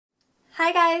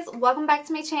Hi guys, welcome back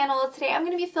to my channel. Today I'm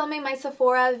going to be filming my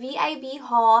Sephora VIB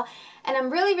haul and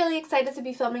I'm really excited to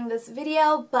be filming this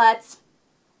video, but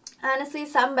honestly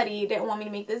somebody didn't want me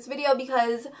to make this video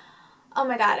because oh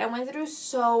my god, I went through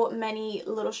so many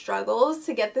little struggles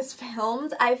to get this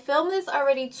filmed. I filmed this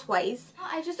already twice.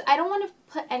 I don't want to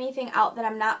put anything out that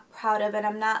I'm not proud of and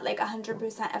I'm not like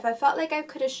 100%. If I felt like I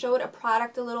could have showed a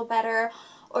product a little better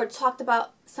or talked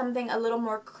about something a little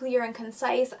more clear and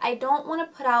concise, I don't want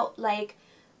to put out like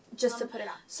just to put it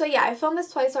out. So yeah, I filmed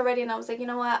this twice already and I was like, you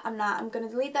know what, I'm going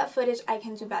to delete that footage. I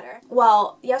can do better.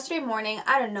 Well, yesterday morning,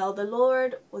 I don't know, the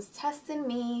Lord was testing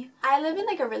me. I live in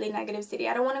like a really negative city.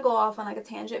 I don't want to go off on like a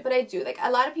tangent, but I do. Like a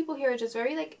lot of people here are just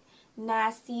very like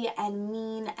nasty and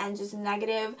mean and just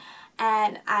negative.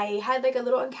 And I had like a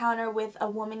little encounter with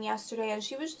a woman yesterday and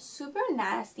she was just super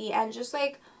nasty and just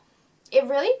like, it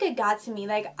really got to me.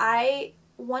 Like I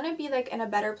want to be like in a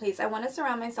better place. I want to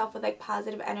surround myself with like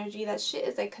positive energy. That shit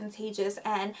is like contagious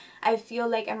and I feel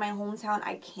like in my hometown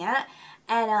I can't.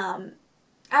 And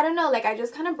I don't know, like I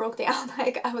just kind of broke down.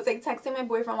 Like I was like texting my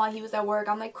boyfriend while he was at work.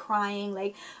 I'm like crying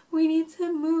like we need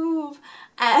to move.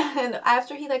 And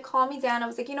after he like calmed me down, I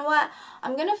was like, you know what,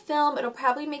 I'm gonna film. It'll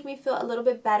probably make me feel a little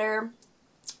bit better.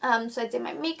 So I did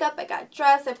my makeup, I got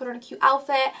dressed, I put on a cute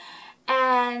outfit,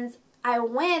 and I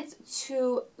went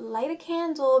to light a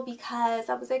candle because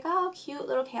I was like, oh, cute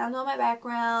little candle in my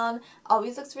background.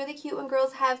 Always looks really cute when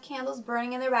girls have candles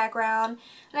burning in their background.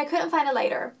 And I couldn't find a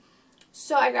lighter.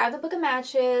 So I grabbed a book of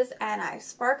matches and I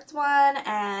sparked one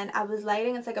and I was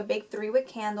lighting. It's like a big 3-wick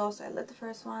candle. So I lit the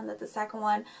first one, lit the second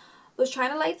one. Was trying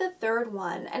to light the third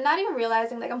one and not even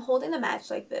realizing like I'm holding the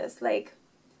match like this. Like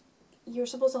you're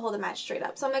supposed to hold the match straight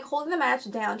up. So I'm like holding the match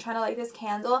down trying to light this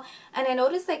candle and I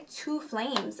noticed like 2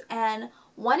 flames and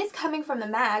one is coming from the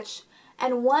match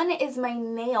and one is my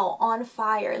nail on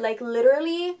fire. Like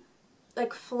literally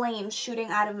like flames shooting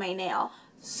out of my nail.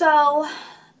 So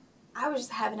I was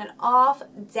just having an off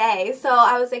day. So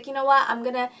I was like, you know what, I'm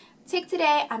gonna take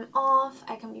today. I'm off.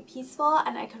 I can be peaceful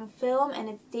and I can film and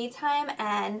it's daytime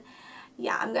and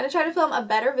yeah, I'm gonna try to film a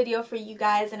better video for you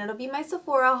guys and it'll be my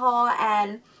Sephora haul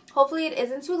and hopefully it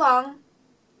isn't too long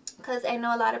because I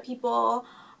know a lot of people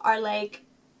are like,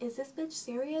 is this bitch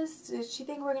serious? Did she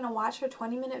think we're gonna watch her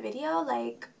 20-minute video?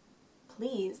 Like,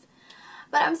 please.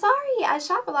 But I'm sorry, I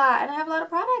shop a lot and I have a lot of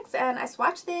products and I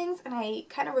swatch things and I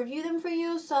kind of review them for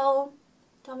you, so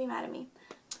don't be mad at me.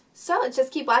 So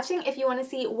just keep watching if you want to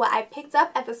see what I picked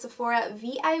up at the Sephora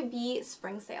VIB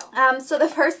spring sale. So the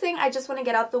first thing I just want to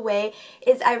get out the way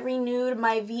is I renewed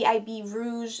my VIB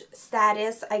Rouge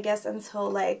status, I guess,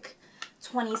 until like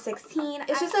 2016.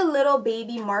 It's just a little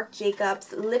baby Marc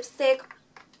Jacobs lipstick.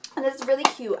 And it's really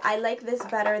cute. I like this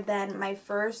better than my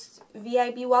first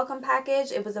VIB welcome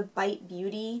package. It was a Bite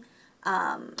Beauty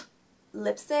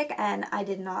lipstick and I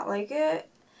did not like it.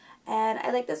 And I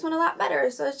like this one a lot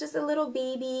better. So it's just a little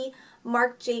baby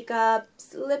Marc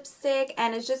Jacobs lipstick.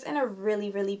 And it's just in a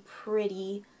really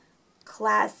pretty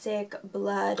classic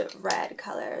blood red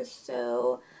color.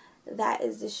 So that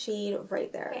is the shade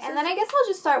right there. Okay, and then I guess I'll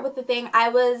just start with the thing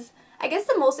I guess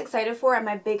the most excited for and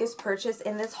my biggest purchase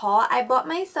in this haul. I bought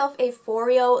myself a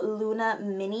Foreo Luna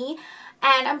Mini.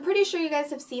 And I'm pretty sure you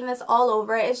guys have seen this all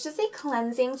over. It's just a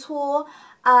cleansing tool.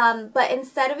 But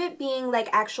instead of it being like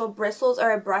actual bristles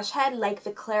or a brush head like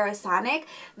the Clarisonic,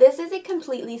 this is a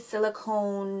completely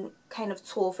silicone kind of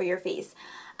tool for your face.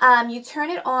 You turn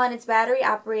it on, it's battery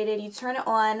operated, you turn it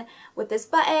on with this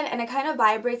button and it kind of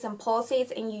vibrates and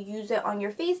pulsates and you use it on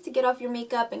your face to get off your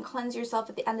makeup and cleanse yourself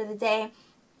at the end of the day.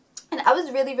 And I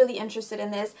was really interested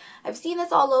in this. I've seen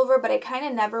this all over, but I kind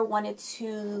of never wanted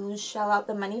to shell out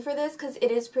the money for this because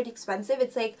it is pretty expensive.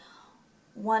 It's like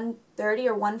 $130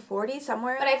 or $140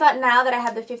 somewhere. But I thought now that I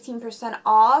had the 15%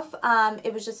 off,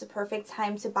 it was just a perfect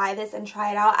time to buy this and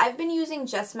try it out. I've been using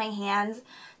just my hands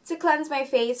to cleanse my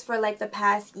face for like the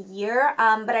past year,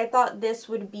 but I thought this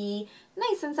would be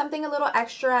nice and something a little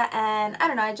extra, and I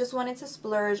don't know, I just wanted to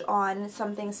splurge on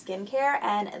something skincare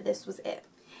and this was it.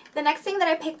 The next thing that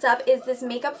I picked up is this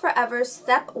Makeup Forever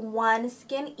Step 1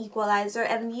 Skin Equalizer,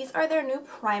 and these are their new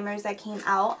primers that came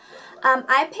out.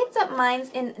 I picked up mine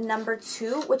in number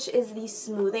 2, which is the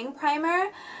Smoothing Primer,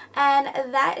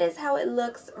 and that is how it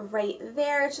looks right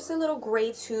there. It's just a little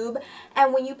gray tube,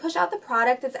 and when you push out the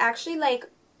product, it's actually like,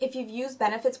 if you've used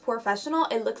Benefits Professional,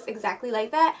 it looks exactly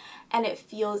like that, and it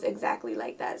feels exactly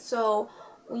like that. So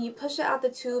when you push it out the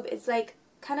tube, it's like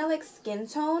kind of like skin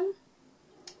tone.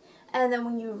 And then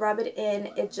when you rub it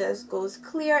in, it just goes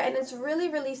clear and it's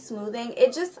really smoothing.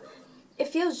 It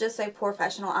feels just like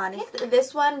professional, honestly.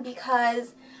 This one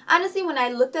because honestly, when I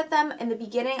looked at them in the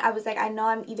beginning, I was like, I know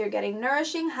I'm either getting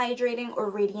Nourishing, Hydrating, or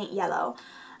Radiant Yellow.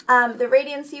 The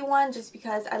Radiancy one, just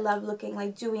because I love looking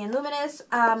like dewy and luminous.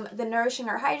 The Nourishing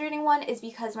or Hydrating one is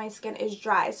because my skin is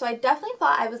dry. So I definitely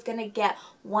thought I was going to get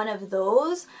one of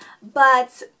those,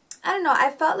 but I don't know, I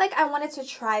felt like I wanted to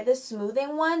try the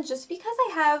smoothing one just because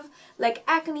I have like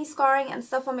acne scarring and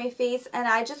stuff on my face, and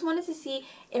I just wanted to see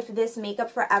if this Makeup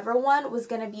Forever one was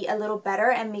going to be a little better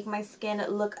and make my skin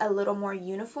look a little more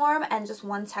uniform and just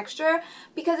one texture,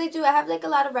 because I have like a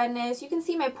lot of redness. You can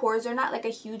see my pores are not like a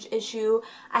huge issue.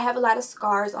 I have a lot of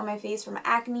scars on my face from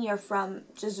acne or from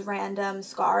just random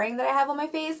scarring that I have on my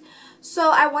face. So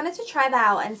I wanted to try that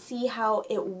out and see how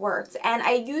it worked, and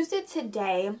I used it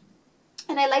today.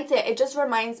 And I liked it. It just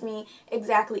reminds me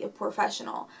exactly of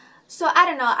Professional. So I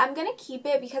don't know. I'm going to keep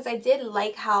it because I did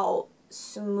like how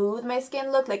smooth my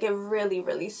skin looked. Like it really,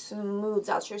 really smooths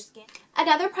out your skin.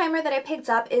 Another primer that I picked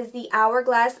up is the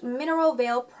Hourglass Mineral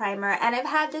Veil Primer. And I've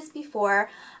had this before.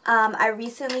 I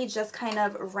recently just kind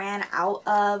of ran out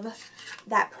of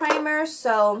that primer.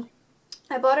 So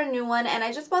I bought a new one, and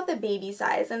I just bought the baby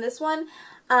size. And this one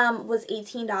was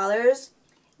 $18.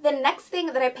 The next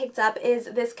thing that I picked up is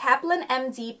this Kaplan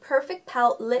MD Perfect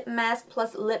Pout Lip Mask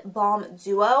plus Lip Balm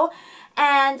Duo.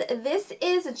 And this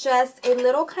is just a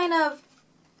little kind of,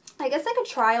 I guess like a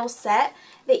trial set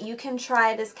that you can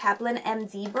try this Kaplan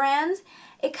MD brand.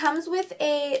 It comes with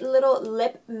a little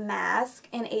lip mask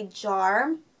in a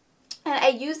jar. And I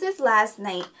used this last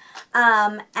night,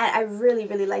 and I really,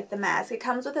 really like the mask. It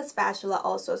comes with a spatula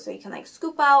also, so you can like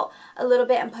scoop out a little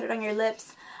bit and put it on your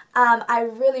lips. I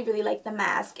really, really like the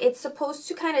mask. It's supposed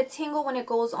to kind of tingle when it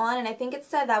goes on, and I think it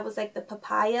said that was like the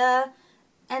papaya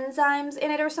enzymes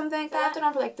in it or something like that. I left it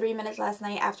on for like 3 minutes last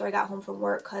night after I got home from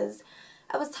work because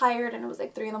I was tired and it was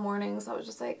like 3 in the morning, so I was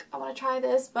just like, I want to try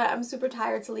this, but I'm super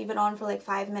tired to leave it on for like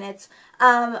 5 minutes.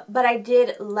 But I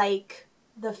did like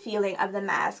the feeling of the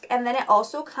mask. And then it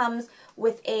also comes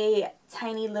with a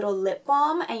tiny little lip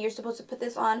balm, and you're supposed to put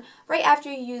this on right after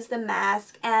you use the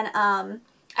mask. And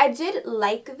I did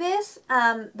like this.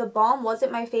 The balm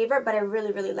wasn't my favorite, but I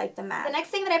really, really like the mask. The next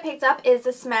thing that I picked up is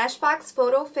the Smashbox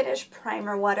Photo Finish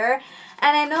Primer Water.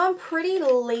 And I know I'm pretty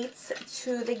late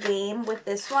to the game with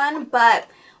this one, but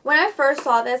when I first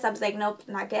saw this, I was like, nope,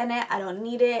 not getting it. I don't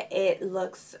need it. It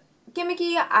looks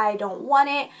gimmicky. I don't want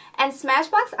it. And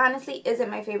Smashbox honestly isn't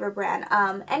my favorite brand.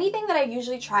 Anything that I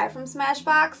usually try from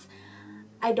Smashbox,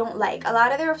 I don't like. A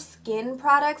lot of their skin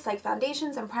products like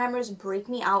foundations and primers break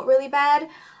me out really bad.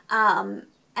 And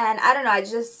I don't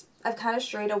know, I've kind of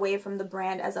strayed away from the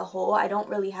brand as a whole. I don't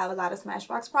really have a lot of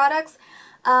Smashbox products.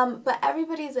 But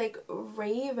everybody's like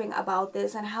raving about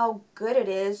this and how good it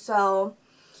is. So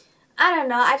I don't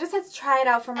know, I just had to try it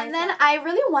out for myself. And then I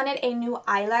really wanted a new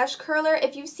eyelash curler.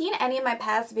 If you've seen any of my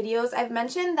past videos, I've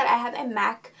mentioned that I have a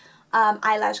MAC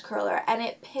eyelash curler, and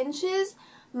it pinches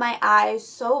my eyes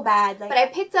so bad. But I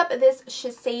picked up this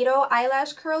Shiseido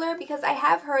eyelash curler because I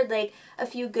have heard like a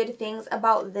few good things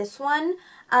about this one.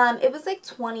 It was like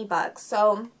 20 bucks,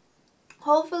 so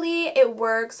hopefully it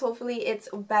works. Hopefully it's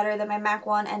better than my MAC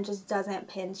one and just doesn't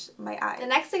pinch my eye. The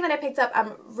next thing that I picked up,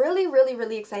 I'm really, really,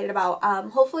 really excited about.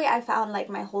 Hopefully I found like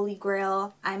my holy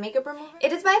grail eye makeup remover.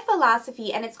 It is by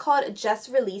Philosophy, and it's called Just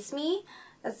Release Me.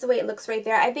 That's the way it looks right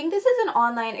there. I think this is an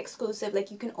online exclusive. Like,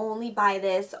 you can only buy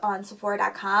this on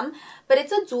Sephora.com. But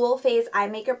it's a dual phase eye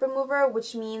makeup remover,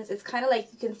 which means it's kind of like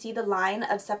you can see the line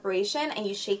of separation and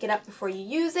you shake it up before you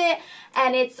use it.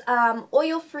 And it's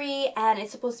oil free, and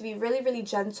it's supposed to be really, really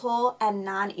gentle and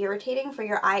non-irritating for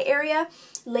your eye area.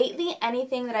 Lately,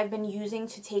 anything that I've been using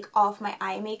to take off my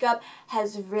eye makeup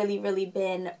has really, really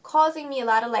been causing me a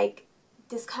lot of like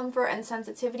discomfort and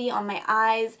sensitivity on my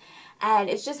eyes.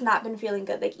 And it's just not been feeling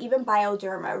good. Like, even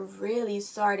Bioderma really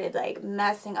started like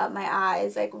messing up my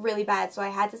eyes like really bad, so I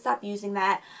had to stop using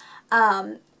that.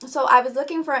 So I was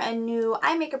looking for a new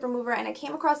eye makeup remover, and I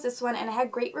came across this one, and it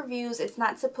had great reviews. It's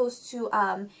not supposed to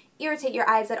irritate your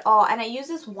eyes at all, and I used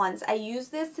this once. I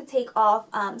used this to take off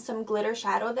some glitter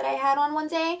shadow that I had on one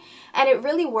day, and it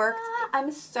really worked.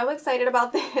 I'm so excited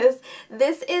about this.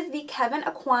 This is the Kevyn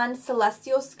Aucoin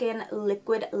Celestial Skin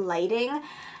Liquid Lighting.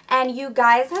 And you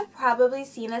guys have probably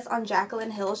seen this on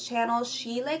Jaclyn Hill's channel.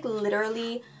 She like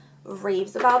literally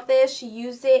raves about this. She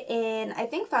used it in, I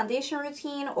think, foundation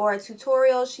routine or a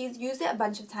tutorial. She's used it a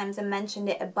bunch of times and mentioned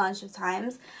it a bunch of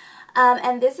times.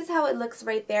 And this is how it looks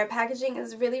right there. Packaging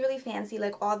is really, really fancy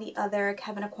like all the other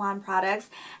Kevyn Aucoin products.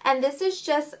 And this is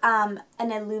just an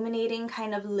illuminating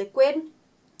kind of liquid.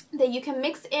 that you can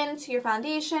mix into your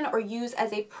foundation or use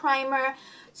as a primer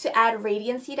to add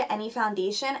radiancy to any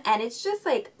foundation, and it's just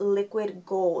like liquid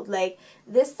gold. Like,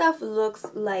 this stuff looks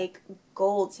like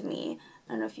gold to me.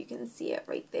 I don't know if you can see it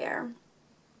right there.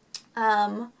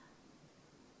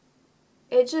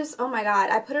 It just, oh my god,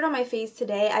 I put it on my face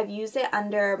today. I've used it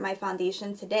under my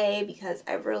foundation today because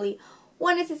I really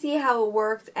wanted to see how it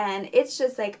worked, and it's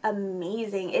just like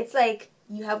amazing. It's like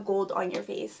you have gold on your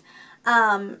face.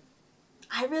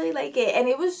 I really like it, and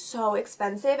it was so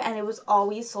expensive, and it was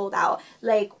always sold out.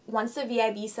 Like, once the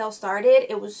VIB sale started,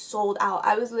 it was sold out.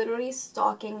 I was literally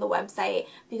stalking the website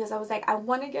because I was like, I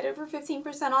want to get it for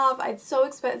 15% off. It's so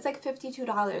expensive. It's like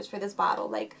 $52 for this bottle.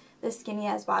 Like, this skinny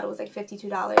ass bottle was like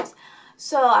 $52.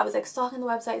 So I was like stalking the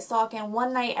website, stalking.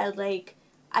 One night at like,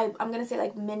 I'm gonna say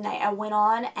like midnight, I went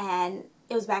on and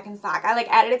it was back in stock. I like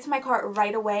added it to my cart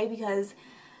right away because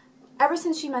ever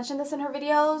since she mentioned this in her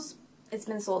videos, it's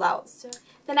been sold out. So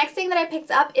the next thing that I picked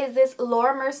up is this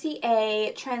Laura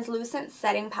Mercier translucent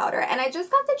setting powder, and I just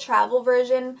got the travel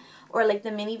version, or like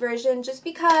the mini version, just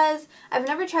because I've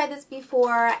never tried this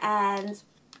before and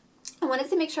I wanted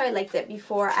to make sure I liked it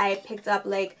before I picked up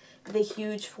like the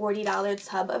huge $40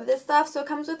 tub of this stuff. So it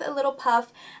comes with a little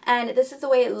puff, and this is the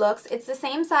way it looks. It's the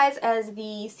same size as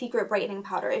the Secret Brightening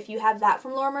Powder. If you have that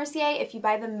from Laura Mercier, if you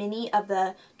buy the mini of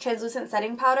the translucent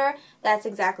setting powder, that's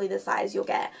exactly the size you'll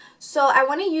get. So I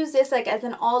want to use this like as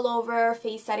an all-over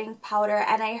face setting powder,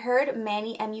 and I heard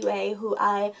Manny MUA, who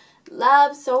I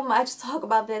love so much, talk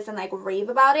about this and like rave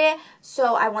about it,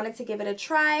 so I wanted to give it a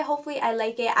try. Hopefully I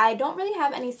like it. I don't really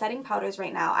have any setting powders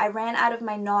right now. I ran out of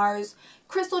my NARS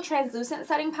Crystal Translucent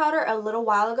Setting Powder a little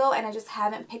while ago, and I just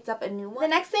haven't picked up a new one. The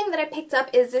next thing that I picked up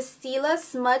is this Stila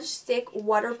Smudge Stick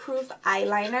Waterproof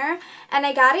Eyeliner, and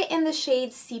I got it in the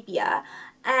shade Sepia.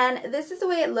 And this is the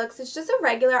way it looks. It's just a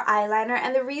regular eyeliner,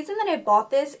 and the reason that I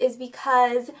bought this is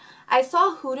because I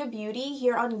saw Huda Beauty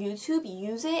here on YouTube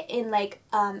use it in like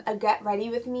a get ready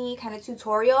with me kind of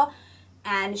tutorial,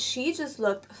 and she just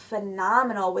looked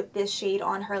phenomenal with this shade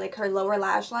on her, like her lower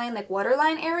lash line, like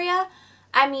waterline area.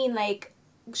 I mean, like,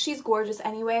 she's gorgeous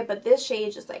anyway, but this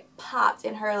shade just like popped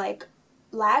in her like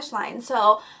lash line.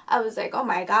 So I was like, oh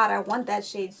my god, I want that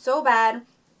shade so bad.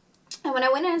 And when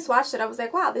I went in and swatched it, I was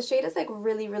like, wow, this shade is like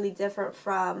really, really different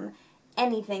from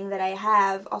anything that I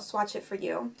have. I'll swatch it for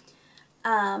you.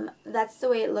 That's the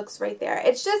way it looks right there.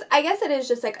 It's just, I guess it is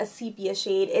just like a sepia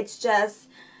shade. It's just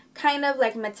kind of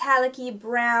like metallic-y,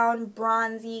 brown,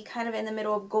 bronzy, kind of in the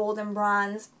middle of gold and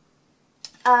bronze.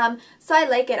 So I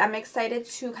like it. I'm excited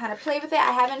to kind of play with it.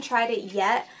 I haven't tried it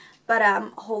yet, but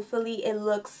hopefully it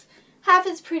looks half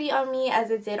as pretty on me as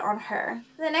it did on her.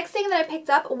 The next thing that I picked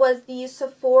up was the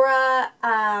Sephora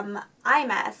eye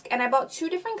mask, and I bought two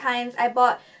different kinds. I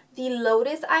bought the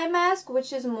Lotus eye mask,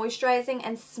 which is moisturizing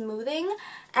and smoothing,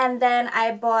 and then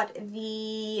I bought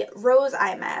the Rose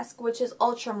eye mask, which is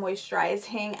ultra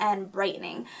moisturizing and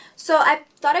brightening. So I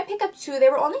thought I'd pick up two. They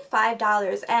were only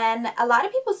 $5, and a lot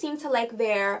of people seem to like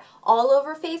their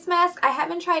all-over face mask. I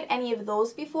haven't tried any of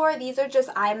those before. These are just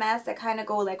eye masks that kind of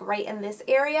go like right in this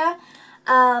area.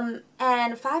 And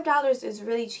 $5 is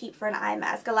really cheap for an eye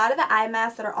mask. A lot of the eye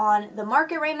masks that are on the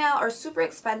market right now are super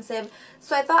expensive,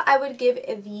 so I thought I would give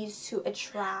these two a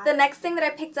try. The next thing that I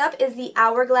picked up is the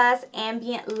Hourglass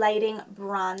Ambient Lighting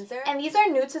Bronzer, and these are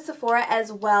new to Sephora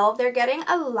as well. They're getting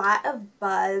a lot of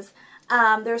buzz.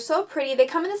 They're so pretty. They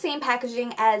come in the same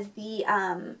packaging as the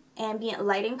Ambient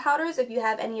Lighting Powders. If you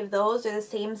have any of those, they're the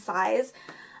same size.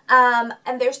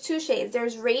 And there's two shades.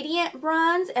 There's Radiant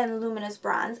Bronze and Luminous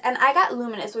Bronze. And I got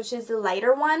Luminous, which is the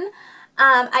lighter one.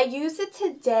 I used it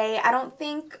today. I don't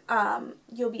think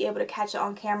you'll be able to catch it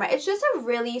on camera. It's just a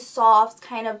really soft,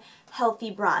 kind of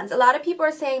healthy bronze. A lot of people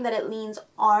are saying that it leans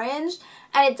orange,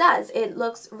 and it does. It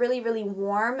looks really, really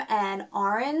warm and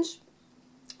orange,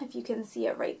 if you can see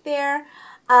it right there.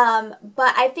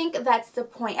 But I think that's the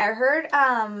point. I heard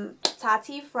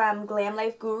Tati from Glam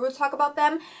Life Guru talk about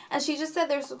them, and she just said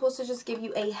they're supposed to just give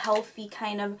you a healthy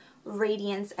kind of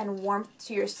radiance and warmth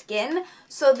to your skin.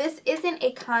 So this isn't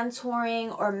a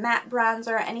contouring or matte bronzer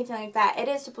or anything like that. It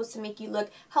is supposed to make you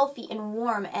look healthy and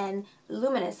warm and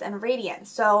luminous and radiant.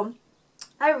 So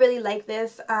I really like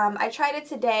this. I tried it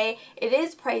today. It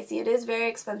is pricey. It is very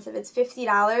expensive. It's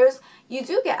 $50. You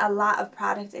do get a lot of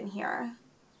product in here.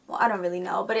 Well, I don't really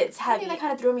know, but it's heavy. That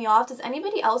kind of threw me off. Does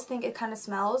anybody else think it kind of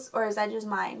smells, or is that just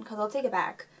mine? Because I'll take it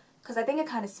back. Because I think it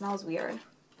kind of smells weird.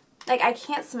 Like, I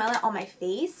can't smell it on my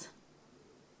face,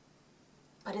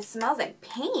 but it smells like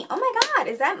paint. Oh my god,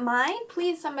 is that mine?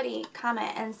 Please, somebody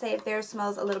comment and say if theirs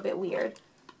smells a little bit weird.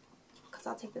 Because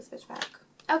I'll take this bitch back.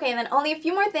 Okay, and then only a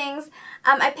few more things.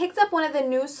 I picked up one of the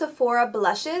new Sephora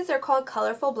blushes. They're called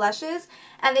Colorful Blushes,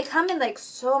 and they come in like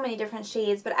so many different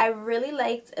shades, but I really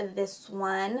liked this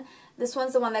one. This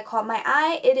one's the one that caught my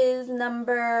eye. It is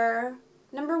number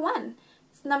 1.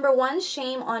 It's number 1,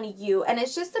 Shame on You, and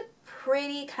it's just a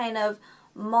pretty kind of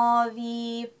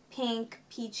mauve-y, pink,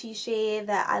 peachy shade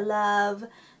that I love,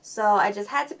 so I just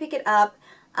had to pick it up.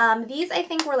 These I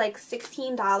think were like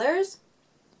 $16.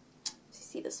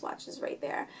 See, the swatch is right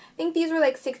there. I think these were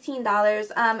like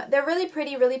 $16. They're really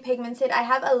pretty, really pigmented. I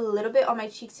have a little bit on my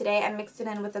cheek today. I mixed it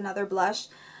in with another blush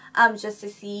just to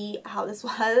see how this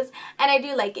was, and I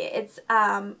do like it. It's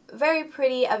very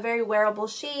pretty, a very wearable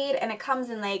shade, and it comes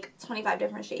in like 25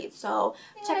 different shades, so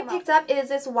check it out. What I picked up is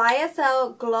this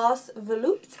YSL Gloss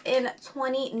Volupte in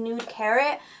 20 Nude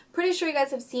Carat. Pretty sure you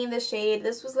guys have seen this shade.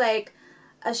 This was like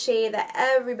a shade that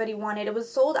everybody wanted. It was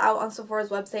sold out on Sephora's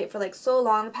website for like so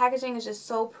long. The packaging is just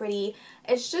so pretty.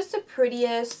 It's just the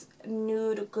prettiest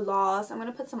nude gloss. I'm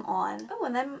going to put some on. Oh,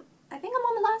 and then I think I'm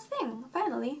on the last thing,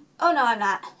 finally. Oh, no, I'm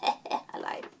not. I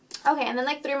lied. Okay, and then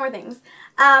like 3 more things.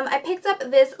 I picked up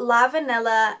this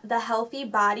LaVanilla The Healthy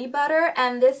Body Butter,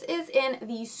 and this is in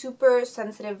the super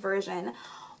sensitive version,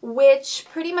 which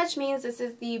pretty much means this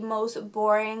is the most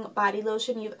boring body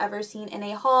lotion you've ever seen in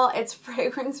a haul. It's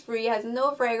fragrance free, has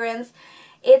no fragrance.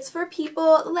 It's for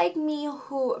people like me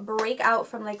who break out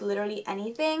from like literally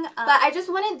anything. But I just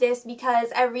wanted this because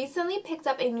I recently picked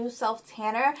up a new self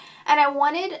tanner, and I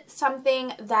wanted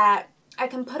something that I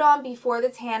can put on before the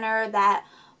tanner that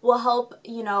will help,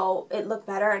 you know, it look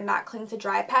better and not cling to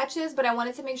dry patches, but I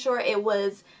wanted to make sure it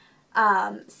was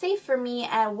safe for me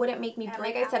and wouldn't make me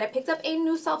break. Like I said, I picked up a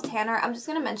new self tanner. I'm just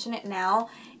gonna mention it now.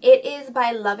 It is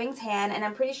by Loving Tan, and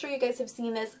I'm pretty sure you guys have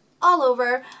seen this all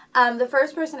over. The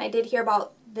first person I did hear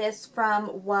about this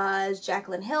from was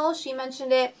Jaclyn Hill. She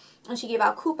mentioned it, and she gave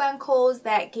out coupon codes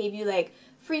that gave you like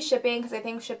free shipping, because I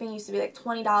think shipping used to be like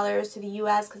 $20 to the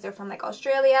US because they're from like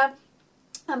Australia,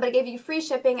 but it gave you free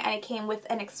shipping, and it came with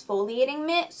an exfoliating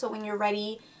mitt, so when you're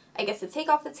ready, I guess, to take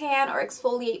off the tan or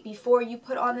exfoliate before you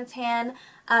put on the tan,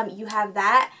 you have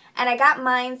that. And I got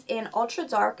mine in Ultra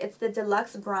Dark. It's the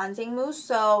Deluxe Bronzing Mousse,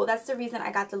 so that's the reason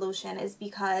I got the lotion, is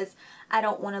because I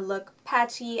don't want to look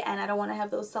patchy and I don't want to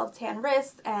have those self-tan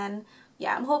wrists, and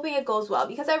yeah, I'm hoping it goes well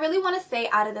because I really want to stay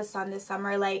out of the sun this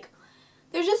summer. Like,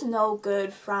 there's just no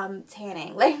good from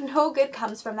tanning. Like, no good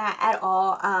comes from that at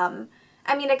all.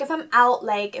 I mean, like, if I'm out,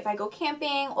 like, if I go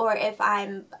camping or if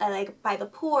I'm, like, by the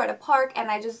pool or at a park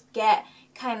and I just get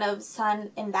kind of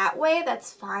sun in that way,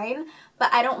 that's fine.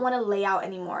 But I don't want to lay out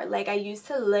anymore. Like, I used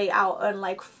to lay out and,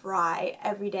 like, fry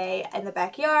every day in the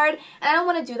backyard. And I don't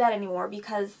want to do that anymore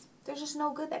because there's just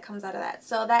no good that comes out of that.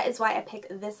 So that is why I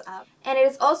picked this up. And it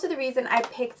is also the reason I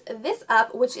picked this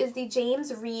up, which is the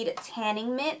James Read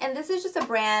Tanning Mitt. And this is just a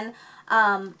brand,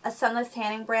 a sunless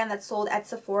tanning brand that's sold at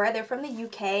Sephora. They're from the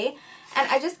UK. And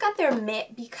I just got their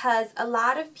mitt because a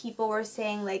lot of people were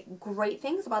saying like great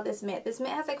things about this mitt. This mitt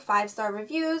has like 5-star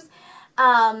reviews,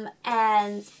 and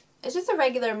it's just a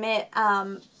regular mitt,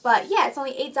 but yeah, it's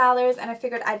only $8, and I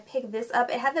figured I'd pick this up.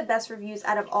 It had the best reviews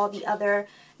out of all the other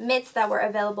mitts that were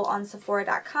available on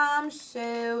Sephora.com,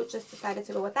 so just decided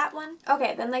to go with that one.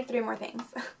 Okay, then like 3 more things.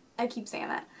 I keep saying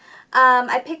that.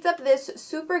 I picked up this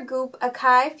Supergoop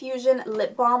Acai Fusion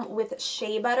Lip Balm with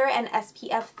Shea Butter and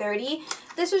SPF 30.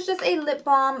 This is just a lip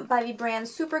balm by the brand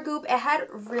Supergoop. It had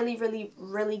really, really,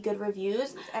 really good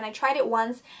reviews, and I tried it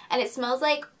once, and it smells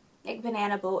like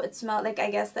banana boat. It smelled like,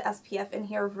 I guess the SPF in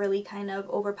here really kind of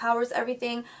overpowers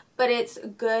everything, but it's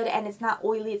good and it's not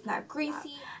oily, it's not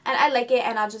greasy, and I like it,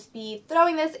 and I'll just be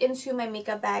throwing this into my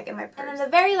makeup bag in my purse. And then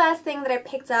the very last thing that I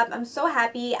picked up, I'm so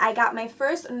happy, I got my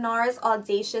first NARS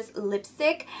Audacious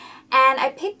lipstick, and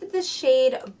I picked the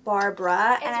shade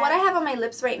Barbara. It's what I have on my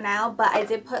lips right now, but I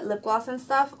did put lip gloss and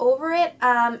stuff over it.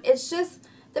 It's just,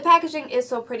 the packaging is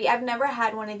so pretty. I've never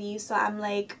had one of these, so I'm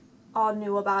like all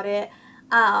new about it.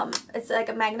 It's like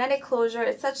a magnetic closure.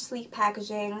 It's such sleek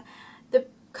packaging. The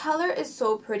color is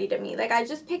so pretty to me. Like, I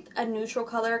just picked a neutral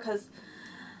color because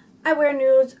I wear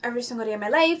nudes every single day of my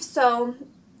life, so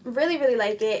really, really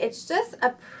like it. It's just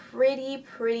a pretty,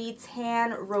 pretty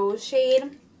tan rose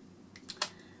shade.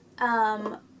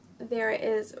 There it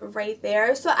is right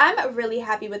there. So I'm really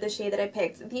happy with the shade that I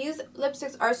picked. These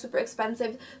lipsticks are super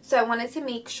expensive, so I wanted to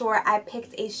make sure I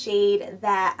picked a shade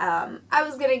that I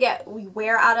was gonna get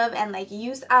wear out of and like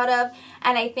use out of,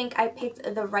 and I think I picked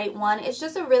the right one. It's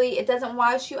just a really, it doesn't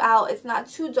wash you out, it's not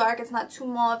too dark, it's not too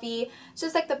mauvey, it's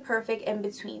just like the perfect in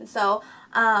between. So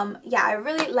Yeah, I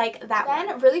really like that one.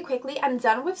 Then really quickly, I'm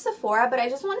done with Sephora, but I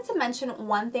just wanted to mention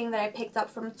one thing that I picked up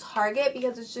from Target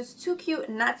because it's just too cute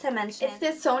not to mention. It's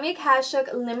this Sonia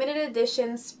Kashuk limited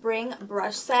edition spring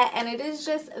brush set, and it is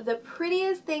just the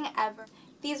prettiest thing ever.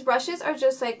 These brushes are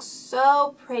just like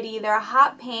so pretty. They're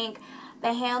hot pink.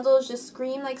 The handles just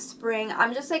scream like spring.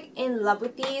 I'm just like in love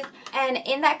with these. And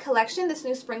in that collection, this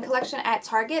new spring collection at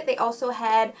Target, they also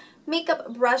had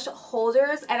makeup brush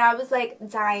holders, and I was like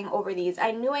dying over these.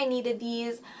 I knew I needed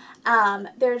these.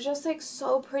 They're just like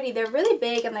so pretty. They're really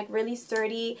big and like really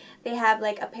sturdy. They have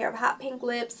like a pair of hot pink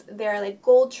lips. They're like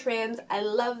gold trims. I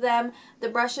love them. The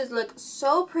brushes look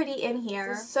so pretty in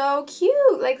here. So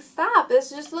cute. Like stop.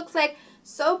 This just looks like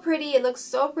so pretty. It looks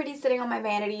so pretty sitting on my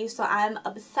vanity, so I'm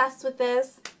obsessed with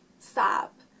this.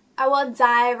 Stop. I will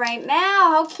die right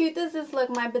now. How cute does this look?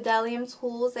 My Bdellium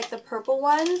tools, like the purple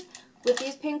ones with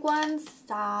these pink ones.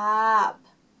 Stop.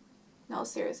 No,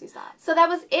 seriously, stop. So that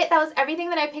was it. That was everything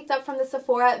that I picked up from the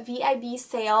Sephora VIB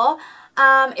sale.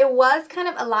 It was kind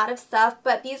of a lot of stuff,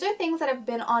 but these are things that have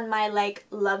been on my like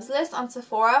loves list on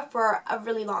Sephora for a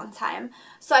really long time.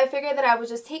 So I figured that I would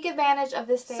just take advantage of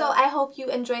this sale. So I hope you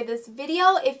enjoyed this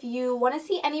video. If you want to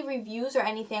see any reviews or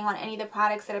anything on any of the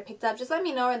products that I picked up, just let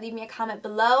me know or leave me a comment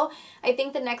below. I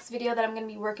think the next video that I'm going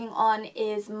to be working on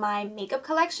is my makeup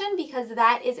collection, because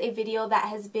that is a video that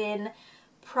has been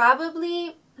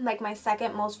probably like my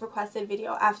second most requested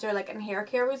video after like a hair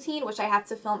care routine, which I have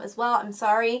to film as well. I'm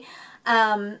sorry.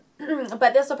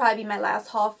 But this will probably be my last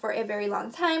haul for a very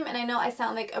long time, and I know I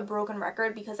sound like a broken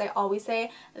record because I always say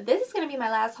this is going to be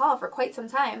my last haul for quite some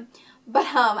time, but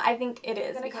I think it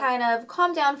is. I'm going to kind of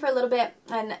calm down for a little bit,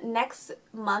 and next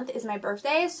month is my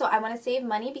birthday, so I want to save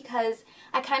money because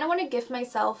I kind of want to gift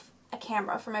myself a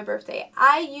camera for my birthday.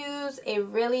 I use a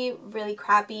really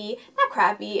crappy, not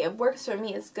crappy, it works for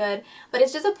me, it's good, but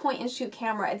it's just a point and shoot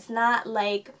camera. It's not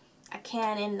like a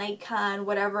Canon, Nikon,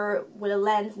 whatever with a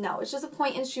lens. No, it's just a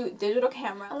point and shoot digital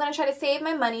camera. I'm going to try to save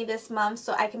my money this month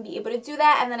so I can be able to do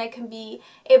that, and then I can be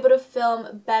able to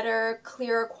film better,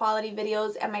 clearer quality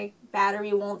videos, and my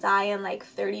battery won't die in like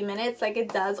 30 minutes like it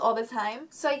does all the time.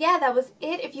 So yeah, that was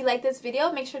it. If you like this video,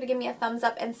 make sure to give me a thumbs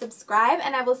up and subscribe,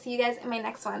 and I will see you guys in my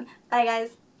next one. Bye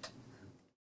guys.